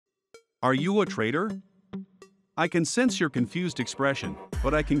Are you a trader? I can sense your confused expression,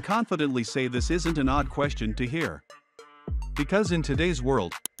 but I can confidently say this isn't an odd question to hear. Because in today's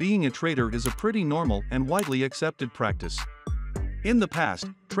world, being a trader is a pretty normal and widely accepted practice. In the past,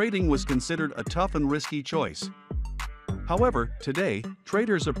 trading was considered a tough and risky choice. However, today,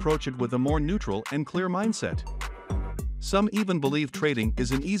 traders approach it with a more neutral and clear mindset. Some even believe trading is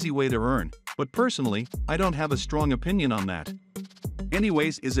an easy way to earn, but personally, I don't have a strong opinion on that.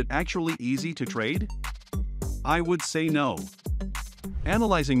 Anyways, is it actually easy to trade? I would say no.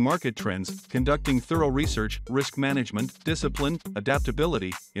 Analyzing market trends, conducting thorough research, risk management, discipline,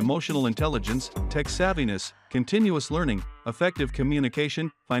 adaptability, emotional intelligence, tech savviness, continuous learning, effective communication,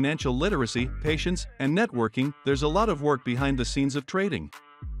 financial literacy, patience, and networking, there's a lot of work behind the scenes of trading.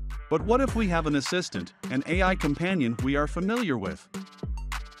 But what if we have an assistant, an AI companion we are familiar with?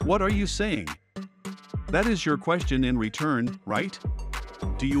 What are you saying? That is your question in return, right?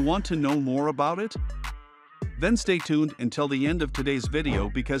 Do you want to know more about it? Then stay tuned until the end of today's video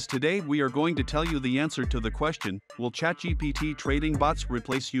because today we are going to tell you the answer to the question, will ChatGPT trading bots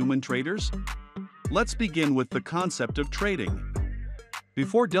replace human traders? Let's begin with the concept of trading.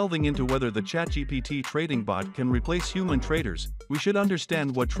 Before delving into whether the ChatGPT trading bot can replace human traders, we should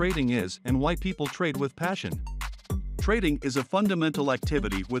understand what trading is and why people trade with passion. Trading is a fundamental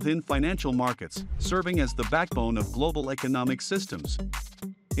activity within financial markets, serving as the backbone of global economic systems.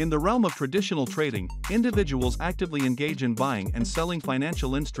 In the realm of traditional trading, individuals actively engage in buying and selling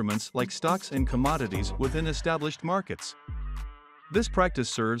financial instruments like stocks and commodities within established markets. This practice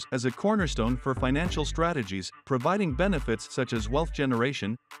serves as a cornerstone for financial strategies, providing benefits such as wealth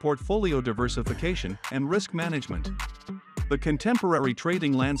generation, portfolio diversification, and risk management. The contemporary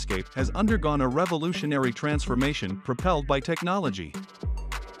trading landscape has undergone a revolutionary transformation propelled by technology.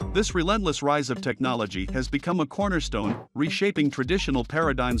 This relentless rise of technology has become a cornerstone, reshaping traditional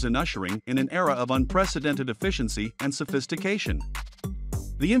paradigms and ushering in an era of unprecedented efficiency and sophistication.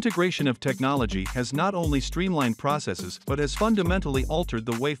 The integration of technology has not only streamlined processes but has fundamentally altered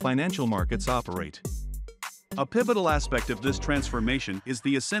the way financial markets operate. A pivotal aspect of this transformation is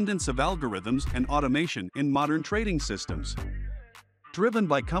the ascendance of algorithms and automation in modern trading systems. Driven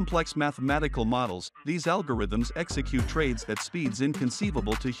by complex mathematical models, these algorithms execute trades at speeds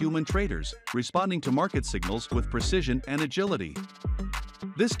inconceivable to human traders, responding to market signals with precision and agility.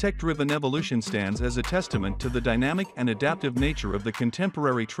 This tech-driven evolution stands as a testament to the dynamic and adaptive nature of the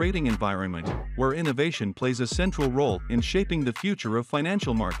contemporary trading environment, where innovation plays a central role in shaping the future of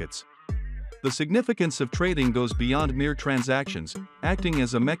financial markets. The significance of trading goes beyond mere transactions, acting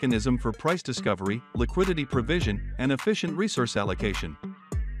as a mechanism for price discovery, liquidity provision, and efficient resource allocation.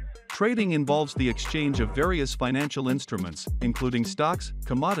 Trading involves the exchange of various financial instruments, including stocks,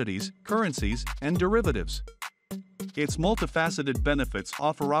 commodities, currencies, and derivatives. Its multifaceted benefits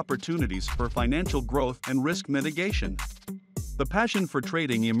offer opportunities for financial growth and risk mitigation. The passion for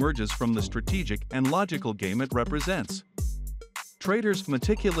trading emerges from the strategic and logical game it represents. Traders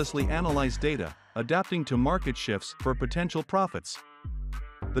meticulously analyze data, adapting to market shifts for potential profits.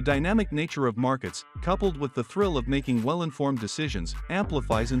 The dynamic nature of markets, coupled with the thrill of making well-informed decisions,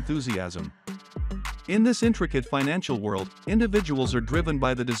 amplifies enthusiasm. In this intricate financial world, individuals are driven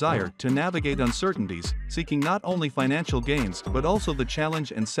by the desire to navigate uncertainties, seeking not only financial gains but also the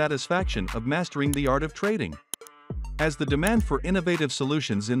challenge and satisfaction of mastering the art of trading. As the demand for innovative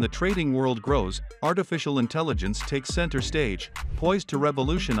solutions in the trading world grows, artificial intelligence takes center stage, poised to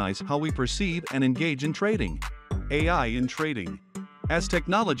revolutionize how we perceive and engage in trading. AI in trading. As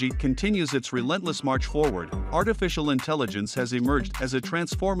technology continues its relentless march forward, artificial intelligence has emerged as a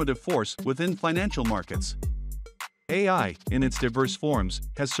transformative force within financial markets. AI, in its diverse forms,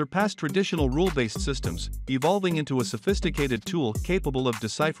 has surpassed traditional rule-based systems, evolving into a sophisticated tool capable of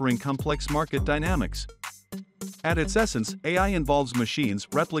deciphering complex market dynamics. At its essence, AI involves machines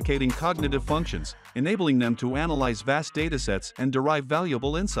replicating cognitive functions, enabling them to analyze vast datasets and derive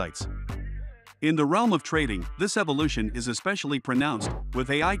valuable insights. In the realm of trading, this evolution is especially pronounced, with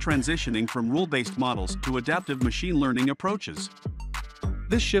AI transitioning from rule-based models to adaptive machine learning approaches.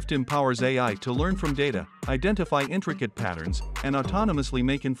 This shift empowers AI to learn from data, identify intricate patterns, and autonomously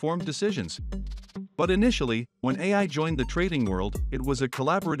make informed decisions. But initially, when AI joined the trading world, it was a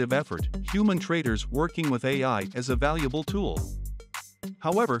collaborative effort, human traders working with AI as a valuable tool.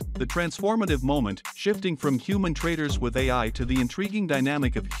 However, the transformative moment, shifting from human traders with AI to the intriguing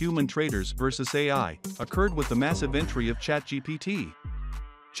dynamic of human traders versus AI, occurred with the massive entry of ChatGPT.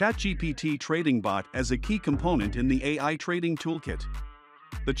 ChatGPT trading bot as a key component in the AI trading toolkit.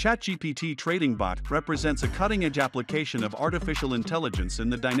 The Chat-GPT trading bot represents a cutting-edge application of artificial intelligence in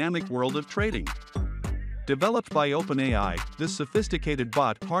the dynamic world of trading. Developed by OpenAI, this sophisticated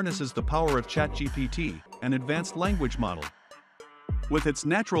bot harnesses the power of Chat-GPT, an advanced language model. With its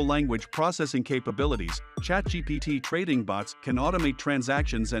natural language processing capabilities, Chat-GPT trading bots can automate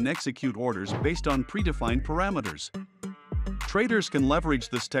transactions and execute orders based on predefined parameters. Traders can leverage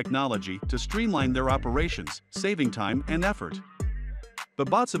this technology to streamline their operations, saving time and effort. The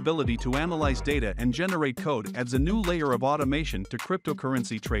bot's ability to analyze data and generate code adds a new layer of automation to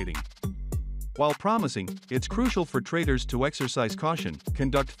cryptocurrency trading. While promising, it's crucial for traders to exercise caution,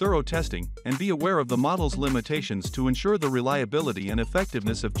 conduct thorough testing, and be aware of the model's limitations to ensure the reliability and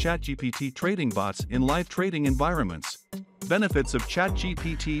effectiveness of Chat-GPT trading bots in live trading environments. Benefits of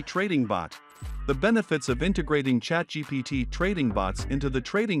Chat-GPT trading bot. The benefits of integrating Chat-GPT trading bots into the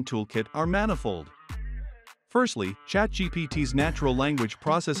trading toolkit are manifold. Firstly, Chat-GPT's natural language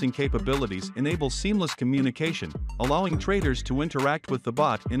processing capabilities enable seamless communication, allowing traders to interact with the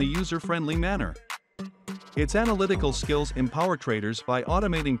bot in a user-friendly manner. Its analytical skills empower traders by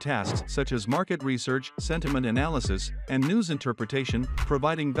automating tasks such as market research, sentiment analysis, and news interpretation,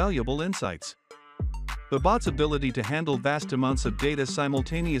 providing valuable insights. The bot's ability to handle vast amounts of data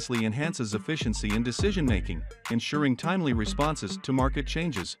simultaneously enhances efficiency in decision-making, ensuring timely responses to market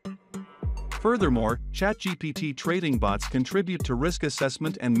changes. Furthermore, Chat-GPT trading bots contribute to risk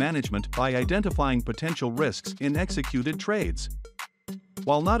assessment and management by identifying potential risks in executed trades.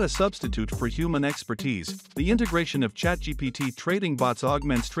 While not a substitute for human expertise, the integration of Chat-GPT trading bots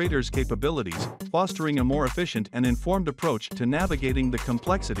augments traders' capabilities, fostering a more efficient and informed approach to navigating the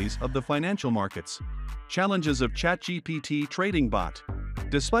complexities of the financial markets. Challenges of Chat-GPT trading bot.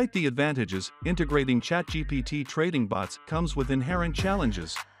 Despite the advantages, integrating Chat-GPT trading bots comes with inherent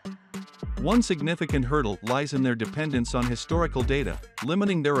challenges. One significant hurdle lies in their dependence on historical data,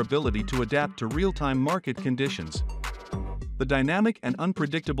 limiting their ability to adapt to real-time market conditions. The dynamic and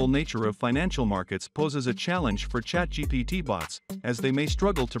unpredictable nature of financial markets poses a challenge for Chat-GPT bots, as they may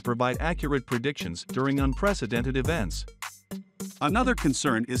struggle to provide accurate predictions during unprecedented events. Another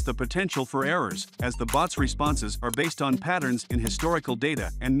concern is the potential for errors, as the bot's responses are based on patterns in historical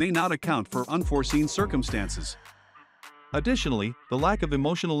data and may not account for unforeseen circumstances. Additionally, the lack of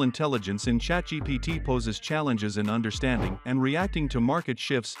emotional intelligence in Chat-GPT poses challenges in understanding and reacting to market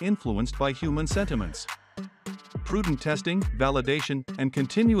shifts influenced by human sentiments. Prudent testing, validation, and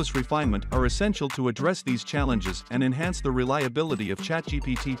continuous refinement are essential to address these challenges and enhance the reliability of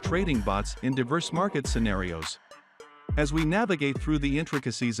Chat-GPT trading bots in diverse market scenarios. As we navigate through the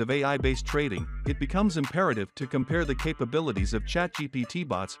intricacies of AI-based trading, it becomes imperative to compare the capabilities of Chat-GPT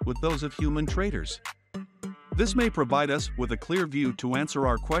bots with those of human traders. This may provide us with a clear view to answer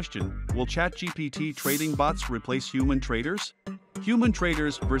our question, will Chat-GPT trading bots replace human traders? Human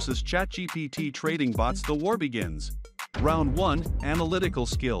traders versus Chat-GPT trading bots. The war begins. Round 1, Analytical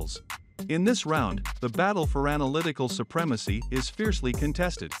Skills. In this round, the battle for analytical supremacy is fiercely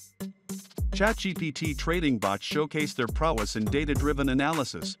contested. Chat-GPT trading bots showcase their prowess in data-driven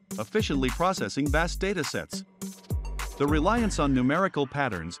analysis, efficiently processing vast datasets. The reliance on numerical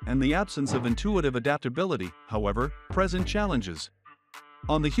patterns and the absence of intuitive adaptability, however, present challenges.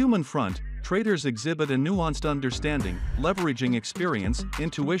 On the human front, traders exhibit a nuanced understanding, leveraging experience,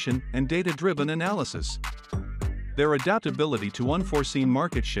 intuition, and data-driven analysis. Their adaptability to unforeseen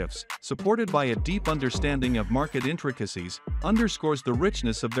market shifts, supported by a deep understanding of market intricacies, underscores the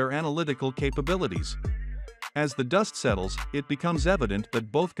richness of their analytical capabilities. As the dust settles, it becomes evident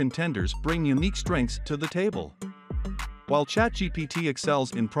that both contenders bring unique strengths to the table. While Chat-GPT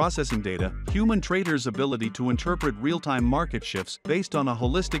excels in processing data, human traders' ability to interpret real-time market shifts based on a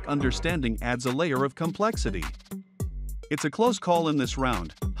holistic understanding adds a layer of complexity. It's a close call in this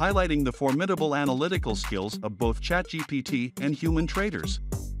round, highlighting the formidable analytical skills of both Chat-GPT and human traders.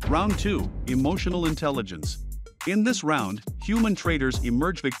 Round 2, Emotional Intelligence. In this round, human traders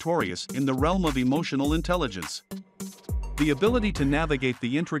emerge victorious in the realm of emotional intelligence. The ability to navigate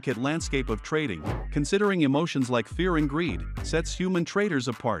the intricate landscape of trading, considering emotions like fear and greed, sets human traders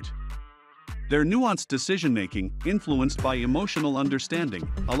apart. Their nuanced decision-making, influenced by emotional understanding,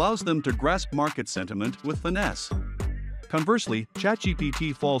 allows them to grasp market sentiment with finesse. Conversely,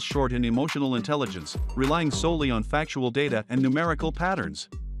 Chat-GPT falls short in emotional intelligence, relying solely on factual data and numerical patterns.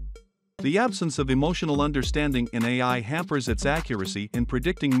 The absence of emotional understanding in AI hampers its accuracy in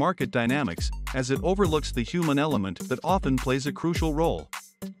predicting market dynamics, as it overlooks the human element that often plays a crucial role.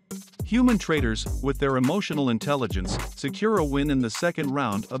 Human traders, with their emotional intelligence, secure a win in the second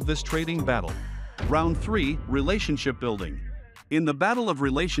round of this trading battle. Round 3, Relationship Building. In the battle of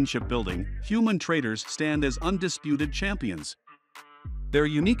relationship building, human traders stand as undisputed champions. Their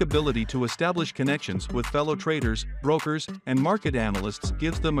unique ability to establish connections with fellow traders, brokers, and market analysts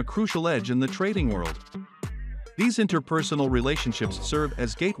gives them a crucial edge in the trading world. These interpersonal relationships serve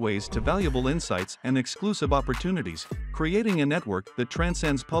as gateways to valuable insights and exclusive opportunities, creating a network that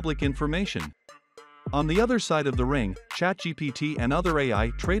transcends public information. On the other side of the ring, Chat-GPT and other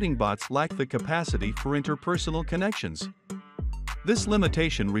AI trading bots lack the capacity for interpersonal connections. This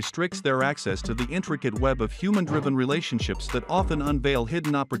limitation restricts their access to the intricate web of human-driven relationships that often unveil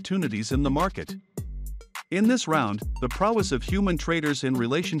hidden opportunities in the market. In this round, the prowess of human traders in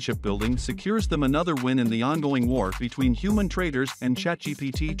relationship building secures them another win in the ongoing war between human traders and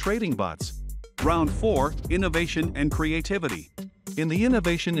Chat-GPT trading bots. Round 4: Innovation and Creativity. In the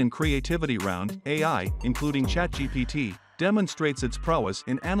Innovation and Creativity round, AI, including Chat-GPT, demonstrates its prowess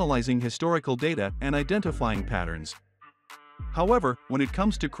in analyzing historical data and identifying patterns. However, when it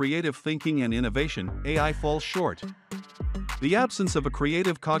comes to creative thinking and innovation, AI falls short. The absence of a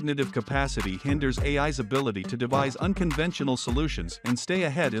creative cognitive capacity hinders AI's ability to devise unconventional solutions and stay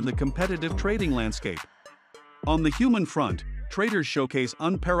ahead in the competitive trading landscape. On the human front, traders showcase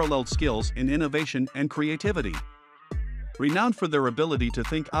unparalleled skills in innovation and creativity. Renowned for their ability to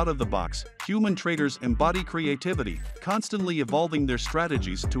think out of the box, human traders embody creativity, constantly evolving their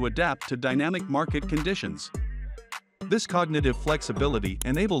strategies to adapt to dynamic market conditions. This cognitive flexibility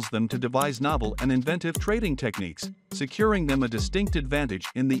enables them to devise novel and inventive trading techniques, securing them a distinct advantage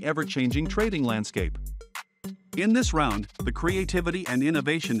in the ever-changing trading landscape. In this round, the creativity and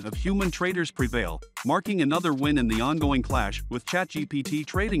innovation of human traders prevail, marking another win in the ongoing clash with Chat-GPT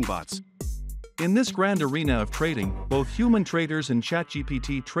trading bots. In this grand arena of trading, both human traders and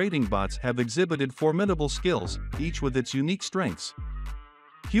Chat-GPT trading bots have exhibited formidable skills, each with its unique strengths.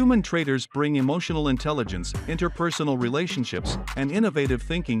 Human traders bring emotional intelligence, interpersonal relationships, and innovative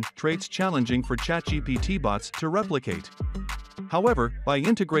thinking, traits challenging for Chat-GPT bots to replicate. However, by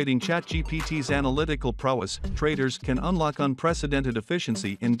integrating Chat-GPT's analytical prowess, traders can unlock unprecedented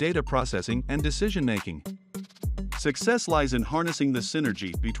efficiency in data processing and decision-making. Success lies in harnessing the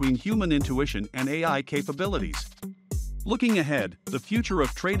synergy between human intuition and AI capabilities. Looking ahead, the future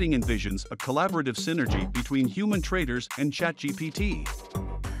of trading envisions a collaborative synergy between human traders and Chat-GPT.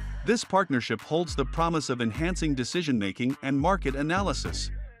 This partnership holds the promise of enhancing decision-making and market analysis.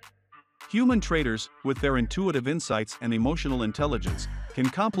 Human traders, with their intuitive insights and emotional intelligence, can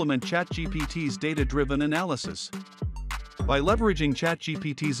complement Chat-GPT's data-driven analysis. By leveraging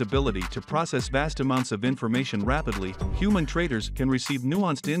Chat-GPT's ability to process vast amounts of information rapidly, human traders can receive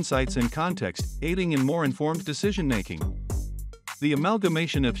nuanced insights and context, aiding in more informed decision-making. The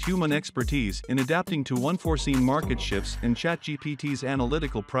amalgamation of human expertise in adapting to unforeseen market shifts and Chat-GPT's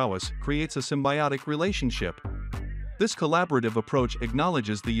analytical prowess creates a symbiotic relationship. This collaborative approach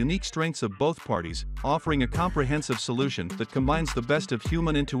acknowledges the unique strengths of both parties, offering a comprehensive solution that combines the best of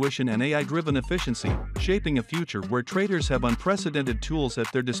human intuition and AI-driven efficiency, shaping a future where traders have unprecedented tools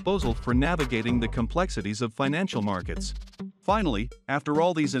at their disposal for navigating the complexities of financial markets. Finally, after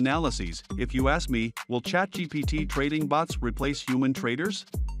all these analyses, if you ask me, will Chat-GPT trading bots replace human traders?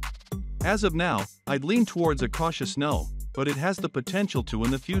 As of now, I'd lean towards a cautious no, but it has the potential to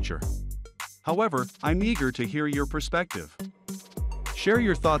in the future. However, I'm eager to hear your perspective. Share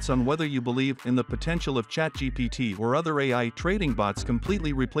your thoughts on whether you believe in the potential of Chat-GPT or other AI trading bots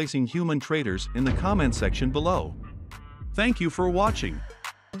completely replacing human traders in the comment section below. Thank you for watching.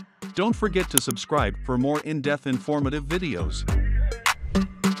 Don't forget to subscribe for more in-depth informative videos.